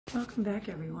Welcome back,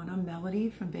 everyone. I'm Melody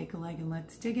from Bake a Leg and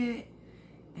Let's Dig It,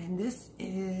 and this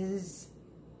is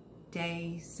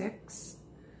day 6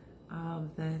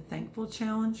 of the Thankful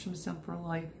Challenge from Simple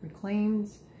Life Reclaimed,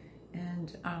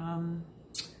 and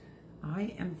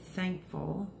I am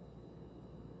thankful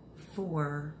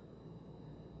for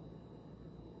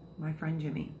my friend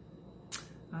Jimmy.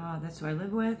 That's who I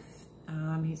live with.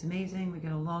 He's amazing. We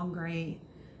get along great,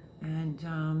 and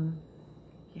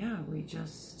yeah, we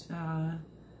just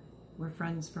we're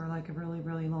friends for like a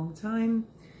really long time,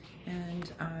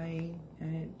 and I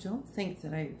don't think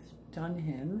that I've done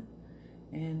him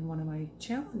in one of my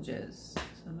challenges, so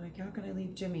I'm like, how can I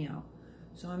leave Jimmy out?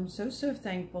 So I'm so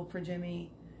thankful for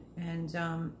Jimmy, and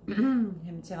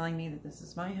him telling me that this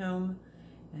is my home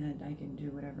and I can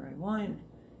do whatever I want.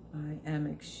 I am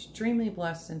extremely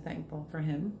blessed and thankful for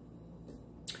him,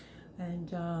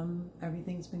 and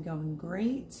everything's been going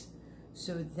great.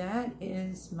 So that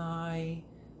is my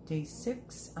day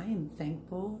 6. I am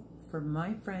thankful for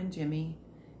my friend Jimmy,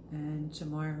 and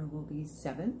tomorrow will be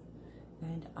 7,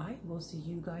 and I will see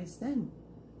you guys then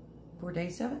for day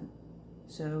 7.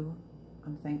 So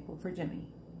I'm thankful for Jimmy.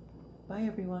 Bye,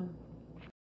 everyone.